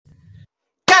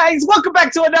guys, welcome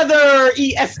back to another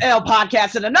ESL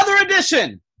podcast and another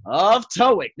edition of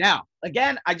TOEIC. Now,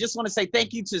 again, I just want to say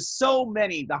thank you to so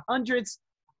many, the hundreds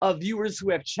of viewers who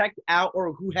have checked out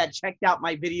or who had checked out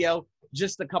my video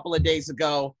just a couple of days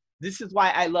ago. This is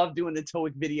why I love doing the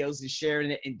TOEIC videos and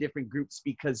sharing it in different groups,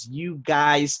 because you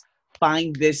guys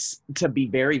find this to be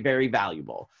very, very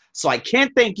valuable. So I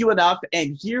can't thank you enough.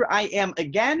 And here I am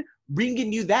again,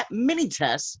 bringing you that mini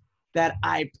test that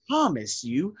I promised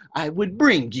you I would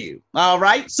bring you. All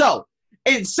right. So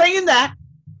in saying that,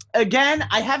 again,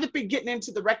 I haven't been getting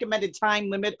into the recommended time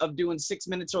limit of doing 6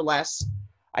 minutes or less.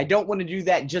 I don't want to do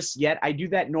that just yet. I do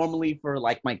that normally for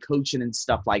like my coaching and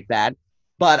stuff like that.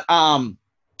 But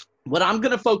what I'm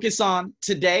going to focus on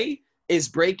today is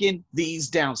breaking these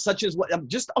down, such as what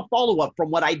just a follow-up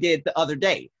from what I did the other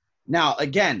day. Now,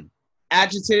 again,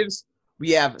 adjectives, we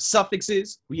have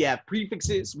suffixes, we have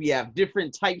prefixes, we have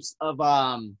different types of,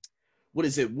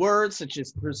 words such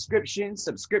as prescription,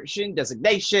 subscription,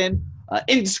 designation,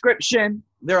 inscription.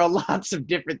 There are lots of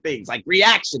different things like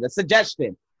reaction, a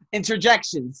suggestion,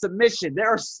 interjection, submission. There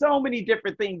are so many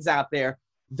different things out there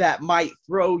that might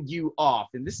throw you off.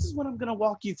 And this is what I'm going to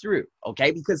walk you through,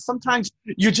 okay? Because sometimes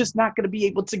you're just not going to be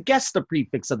able to guess the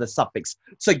prefix or the suffix.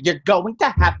 So you're going to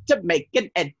have to make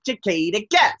an educated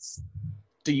guess.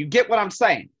 Do you get what I'm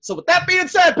saying? So with that being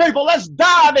said, people, let's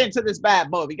dive into this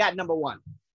bad boy. We got number one.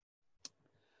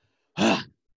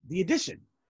 The addition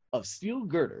of steel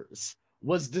girders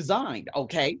was designed,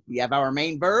 okay? We have our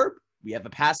main verb. We have a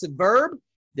passive verb.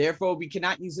 Therefore, we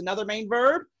cannot use another main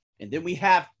verb. And then we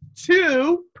have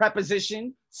two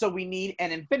preposition, so we need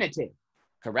an infinitive,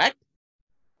 correct?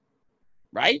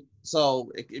 Right?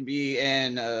 So it could be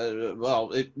in,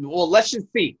 let's just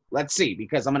see. Let's see,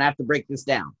 because I'm going to have to break this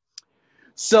down.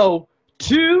 So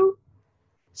to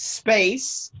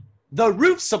space the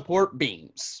roof support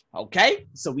beams, okay?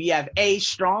 So we have A,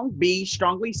 strong, B,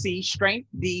 strongly, C, strength,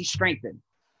 D, strengthen.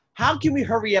 How can we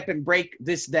hurry up and break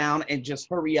this down and just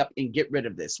hurry up and get rid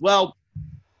of this? Well,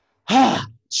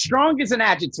 strong is an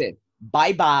adjective.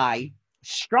 Bye-bye.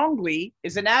 Strongly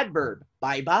is an adverb.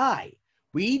 Bye-bye.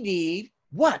 We need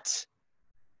what?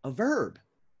 A verb.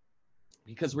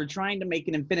 Because we're trying to make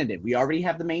an infinitive. We already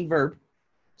have the main verb,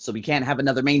 so we can't have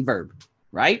another main verb,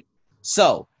 right?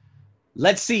 So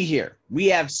let's see here. We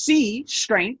have C,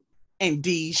 strength, and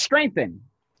D, strengthen.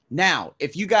 Now,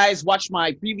 if you guys watched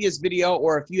my previous video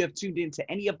or if you have tuned into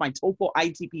any of my TOEFL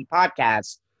ITP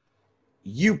podcasts,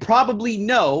 you probably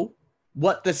know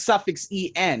what the suffix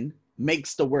en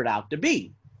makes the word out to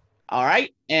be. All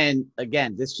right. And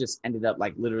again, this just ended up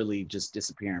like literally just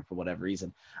disappearing for whatever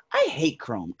reason. I hate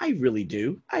Chrome. I really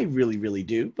do. I really, really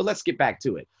do. But let's get back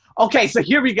to it. Okay. So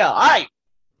here we go. All right.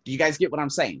 Do you guys get what I'm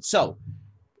saying? So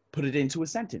put it into a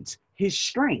sentence. His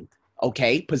strength.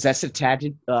 Okay. Possessive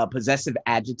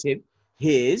adjective.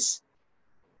 His.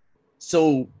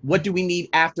 So what do we need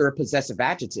after a possessive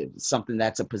adjective? Something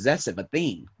that's a possessive, a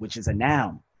thing, which is a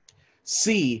noun.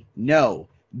 C, no.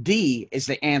 D is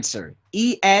the answer.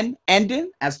 En,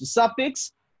 ending, as the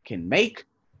suffix, can make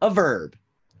a verb.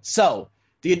 So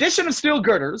the addition of steel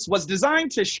girders was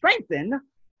designed to strengthen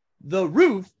the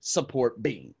roof support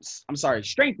beams.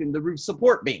 Strengthen the roof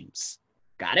support beams.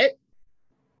 Got it?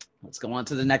 Let's go on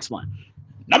to the next one.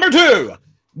 Number two,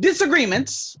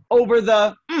 disagreements over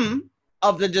the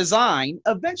of the design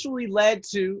eventually led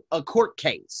to a court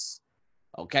case.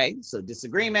 Okay, so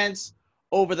disagreements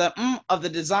over the of the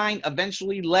design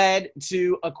eventually led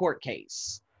to a court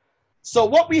case. So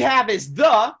what we have is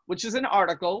the, which is an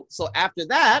article. So after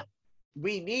that,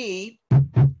 we need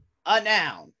a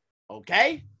noun.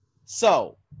 Okay?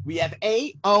 So we have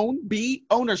A, own, B,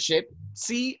 ownership,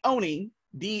 C, owning,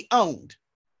 D, owned.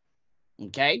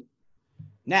 Okay?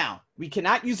 Now, we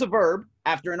cannot use a verb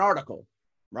after an article,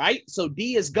 right? So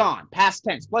D is gone, past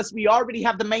tense. Plus, we already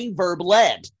have the main verb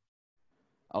led.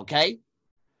 Okay?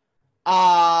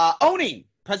 Owning,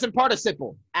 present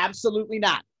participle, absolutely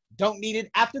not. Don't need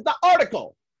it after the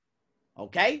article.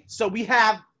 Okay, so we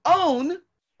have own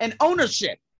and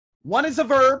ownership. One is a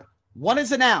verb, one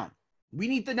is a noun. We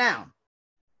need the noun.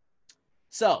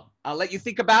 So I'll let you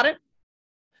think about it.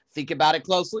 Think about it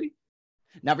closely.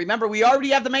 Now remember, we already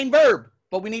have the main verb,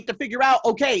 but we need to figure out,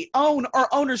 okay, own or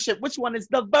ownership, which one is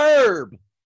the verb?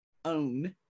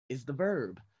 Own is the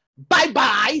verb.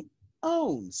 Bye-bye.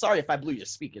 Own. Sorry if I blew your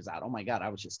speakers out. Oh my God, I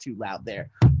was just too loud there.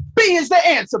 B is the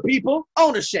answer, people.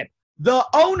 Ownership. The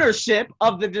ownership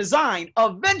of the design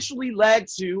eventually led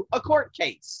to a court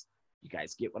case. You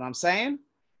guys get what I'm saying?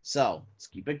 So let's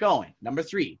keep it going. Number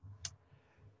three.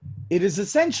 It is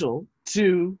essential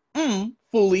to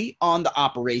fully on the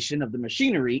operation of the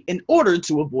machinery in order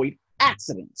to avoid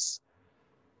accidents.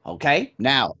 Okay,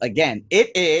 now again,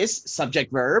 it is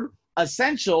subject verb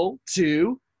essential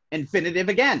to infinitive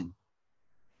again,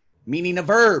 meaning a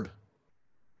verb.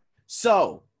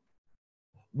 So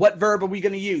what verb are we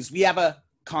going to use? We have a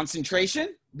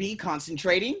concentration, B,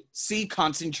 concentrating, C,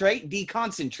 concentrate, D,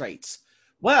 concentrates.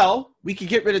 Well, we could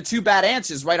get rid of two bad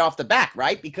answers right off the bat,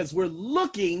 right? Because we're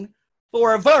looking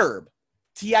for a verb.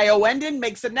 TIO ending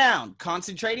makes a noun.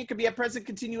 Concentrating could be a present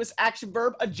continuous action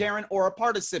verb, a gerund, or a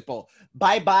participle.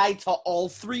 Bye-bye to all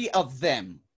three of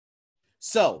them.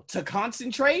 So, to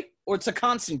concentrate or to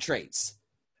concentrates?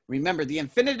 Remember, the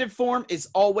infinitive form is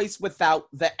always without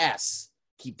the S.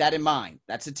 Keep that in mind.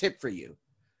 That's a tip for you.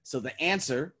 So the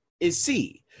answer is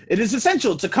C. It is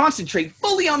essential to concentrate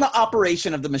fully on the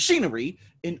operation of the machinery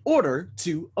in order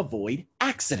to avoid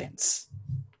accidents.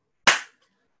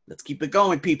 Let's keep it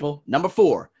going, people. Number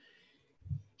 4.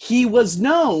 He was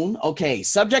known, okay,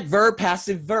 subject, verb,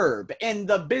 passive verb, in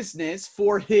the business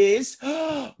for his,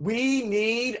 we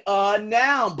need a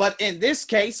noun. But in this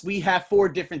case, we have 4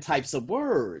 different types of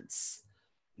words.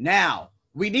 Now,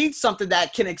 we need something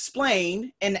that can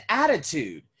explain an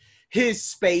attitude, his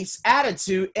space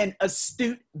attitude, and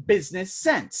astute business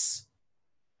sense.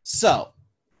 So,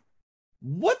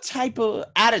 what type of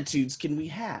attitudes can we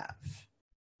have?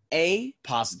 A,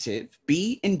 positive,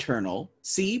 B, internal,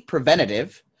 C,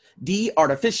 preventative, D,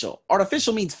 artificial.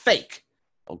 Artificial means fake,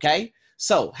 okay?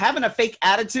 So having a fake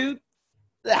attitude,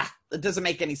 that doesn't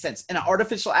make any sense. And an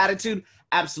artificial attitude,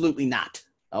 absolutely not,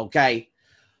 okay?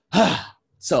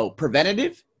 So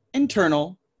preventative,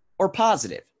 internal, or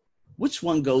positive? Which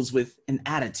one goes with an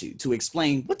attitude to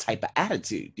explain what type of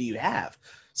attitude do you have?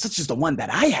 Such as the one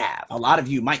that I have. A lot of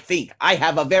you might think I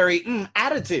have a very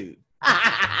attitude.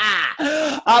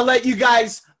 I'll let you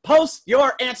guys post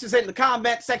your answers in the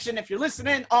comment section. If you're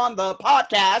listening on the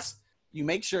podcast, you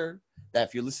make sure that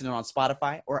if you're listening on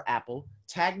Spotify or Apple,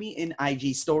 tag me in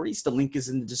IG stories. The link is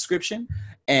in the description.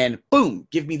 And boom,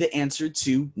 give me the answer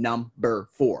to number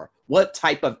 4. What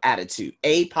type of attitude?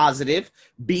 A, positive,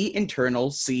 B, internal,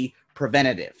 C,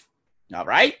 preventative. All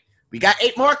right, we got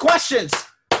 8 more questions.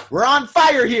 We're on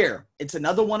fire here. It's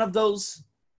another one of those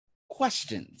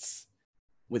questions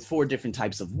with 4 different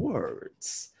types of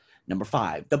words. Number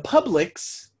 5, the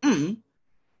public's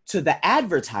to the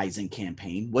advertising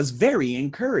campaign was very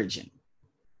encouraging.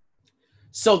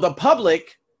 So the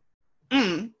public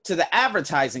to the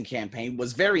advertising campaign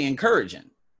was very encouraging.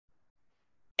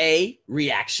 A,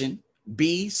 reaction,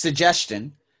 B,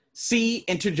 suggestion, C,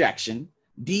 interjection,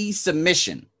 D,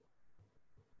 submission.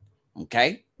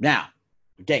 Okay, now,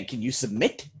 again, can you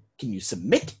submit? Can you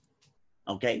submit?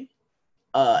 Okay.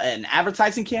 An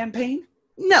advertising campaign?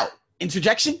 No.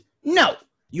 Interjection? No.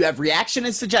 You have reaction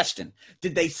and suggestion.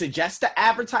 Did they suggest the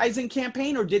advertising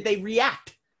campaign or did they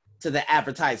react to the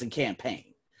advertising campaign?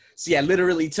 See, I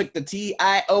literally took the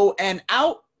TION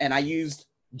out and I used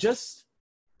just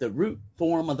the root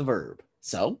form of the verb.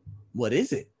 So, what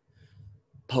is it?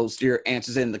 Post your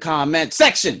answers in the comment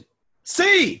section.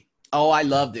 C. Oh, I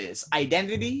love this.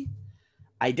 Identity,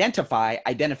 identify,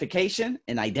 identification,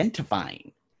 and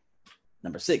identifying.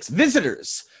 Number 6,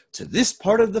 visitors to this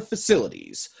part of the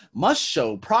facilities must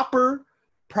show proper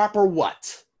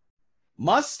what?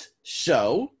 Must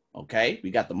show, okay,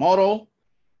 we got the modal,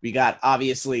 we got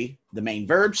obviously the main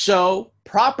verb, show,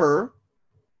 proper,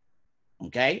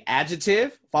 okay,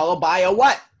 adjective, followed by a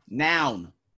what?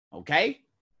 Noun, okay?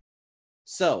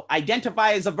 So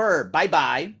identify is a verb,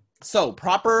 bye-bye. So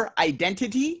proper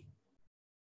identity,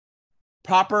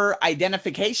 proper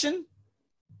identification,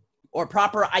 or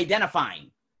proper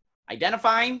identifying?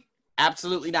 Identifying?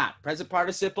 Absolutely not. Present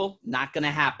participle, not going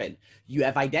to happen. You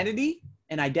have identity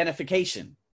and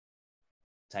identification.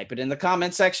 Type it in the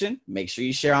comment section. Make sure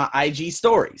you share on IG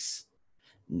stories.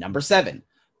 Number 7,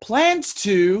 plans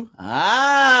to,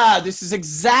 this is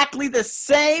exactly the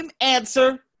same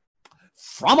answer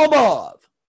from above.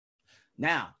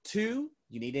 Now, 2,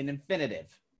 you need an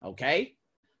infinitive, okay?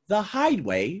 The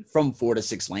highway from 4 to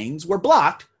 6 lanes were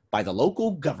blocked by the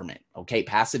local government. Okay,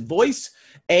 passive voice.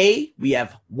 A, we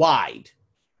have wide.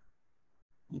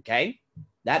 Okay,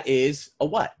 that is a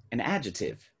what? An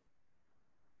adjective.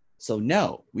 So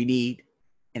no, we need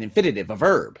an infinitive, a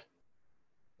verb.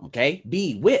 Okay,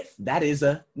 B, with, that is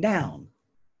a noun.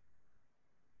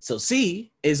 So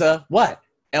C is a what?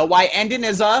 Ly ending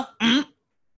is a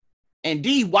and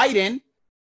D, widen,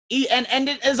 en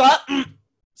ending is a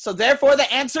So therefore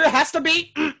the answer has to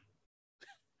be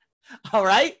all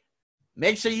right.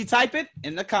 Make sure you type it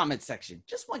in the comment section.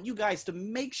 Just want you guys to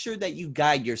make sure that you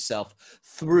guide yourself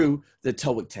through the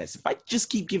TOEIC test. If I just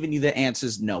keep giving you the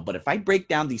answers, no. But if I break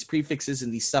down these prefixes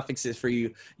and these suffixes for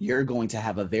you, you're going to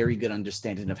have a very good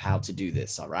understanding of how to do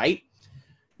this, all right?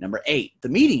 Number 8, the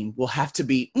meeting will have to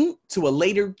be to a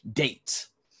later date.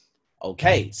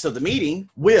 Okay, so the meeting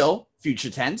will,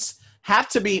 future tense, have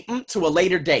to be to a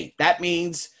later date. That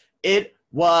means it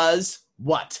was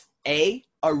what? A,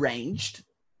 arranged.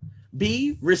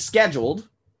 B, rescheduled.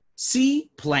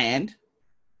 C, planned.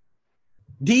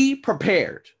 D,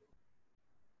 prepared.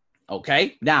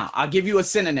 Okay, now I'll give you a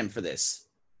synonym for this.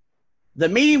 The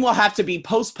meeting will have to be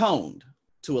postponed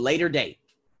to a later date.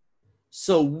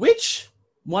 So which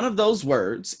one of those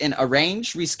words in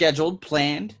arranged, rescheduled,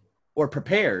 planned, or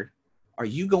prepared are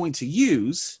you going to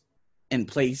use in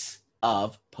place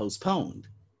of postponed?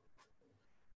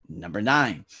 Number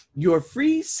 9, your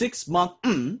free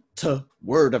 6-month to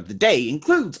word of the day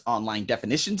includes online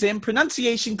definitions and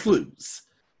pronunciation clues.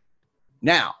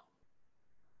 Now,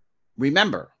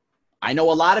 remember, I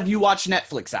know a lot of you watch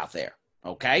Netflix out there,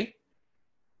 okay?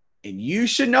 And you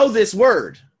should know this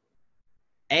word.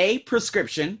 A,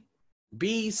 prescription.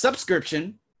 B,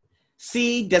 subscription.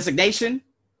 C, designation.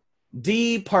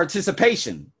 D,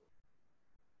 participation.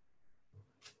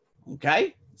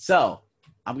 Okay, so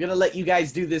I'm going to let you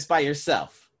guys do this by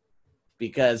yourself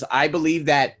because I believe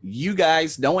that you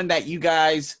guys, knowing that you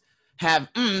guys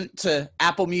have to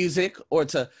Apple Music or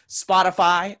to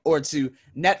Spotify or to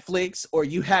Netflix, or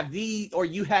you have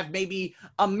maybe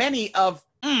a many of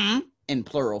in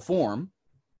plural form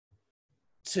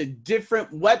to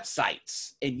different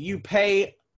websites, and you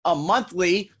pay a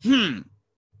monthly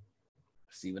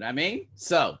See what I mean?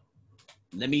 So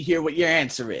let me hear what your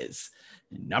answer is.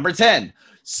 Number 10,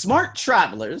 smart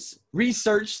travelers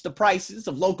research the prices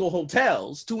of local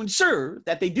hotels to ensure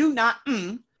that they do not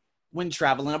when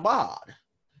traveling abroad.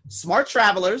 Smart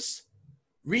travelers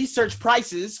research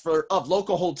prices of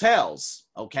local hotels,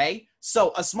 okay?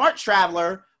 So a smart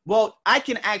traveler, well, I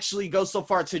can actually go so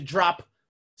far to drop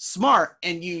smart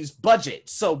and use budget.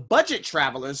 So budget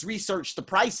travelers research the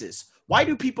prices. Why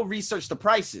do people research the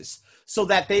prices? So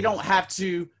that they don't have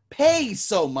to pay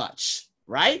so much,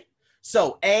 right?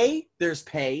 So A, there's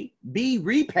pay. B,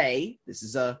 repay. This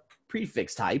is a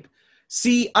prefix type.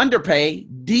 C, underpay.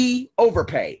 D,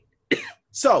 overpay.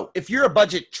 So if you're a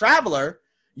budget traveler,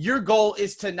 your goal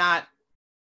is to not,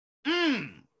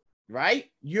 right?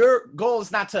 Your goal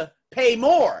is not to pay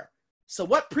more. So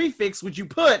what prefix would you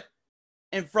put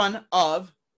in front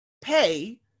of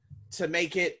pay to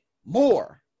make it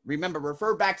more? Remember,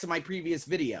 refer back to my previous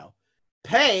video.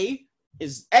 Pay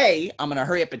is A. I'm going to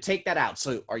hurry up and take that out.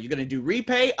 So are you going to do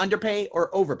repay, underpay,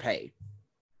 or overpay?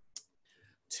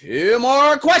 2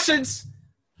 more questions.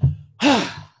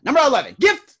 Number 11,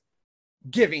 gift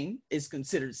giving is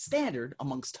considered standard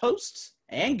amongst hosts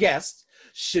and guests.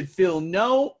 Should feel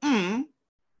no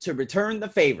to return the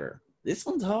favor. This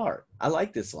one's hard. I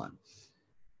like this one.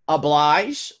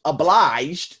 Oblige,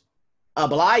 obliged,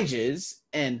 obliges,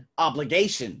 and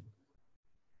obligation.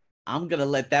 I'm going to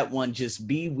let that one just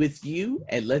be with you,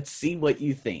 and let's see what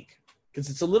you think. Because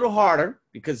it's a little harder,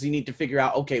 because you need to figure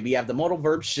out, okay, we have the modal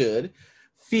verb should,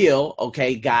 feel,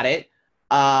 okay, got it.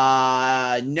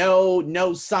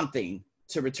 Know something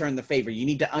to return the favor. You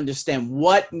need to understand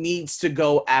what needs to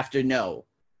go after no.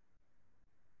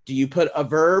 Do you put a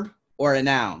verb or a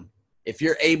noun? If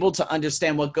you're able to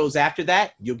understand what goes after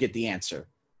that, you'll get the answer.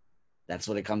 That's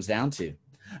what it comes down to.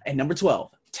 And number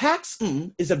 12, tax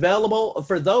is available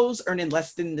for those earning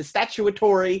less than the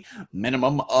statutory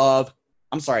minimum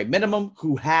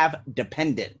who have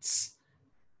dependents.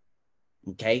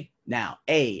 Okay, now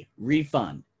A,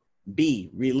 refund. B,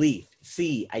 relief.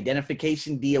 C,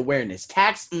 identification. D, awareness.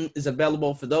 Tax is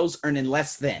available for those earning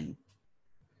less than.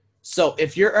 So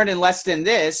if you're earning less than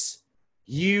this,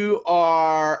 you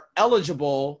are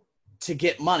eligible to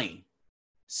get money.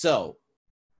 So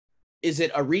is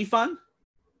it a refund?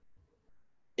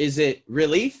 Is it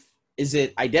relief? Is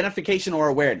it identification or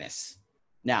awareness?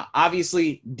 Now,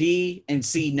 obviously, D and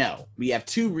C, no. We have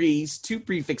 2 re's, 2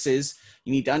 prefixes.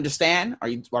 You need to understand,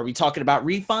 are we talking about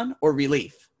refund or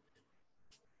relief?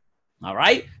 All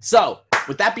right. So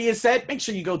with that being said, make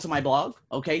sure you go to my blog,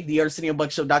 okay,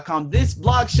 thearseniobuckshow.com. This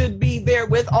blog should be there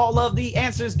with all of the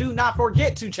answers. Do not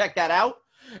forget to check that out.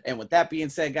 And with that being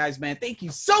said, guys, man, thank you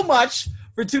so much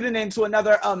for tuning in to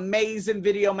another amazing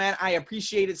video, man. I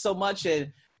appreciate it so much.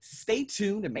 And stay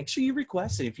tuned and make sure you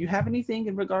request it. If you have anything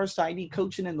in regards to I need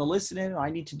coaching in the listening, or I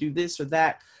need to do this or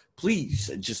that, please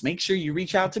just make sure you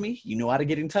reach out to me. You know how to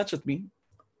get in touch with me.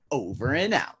 Over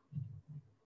and out.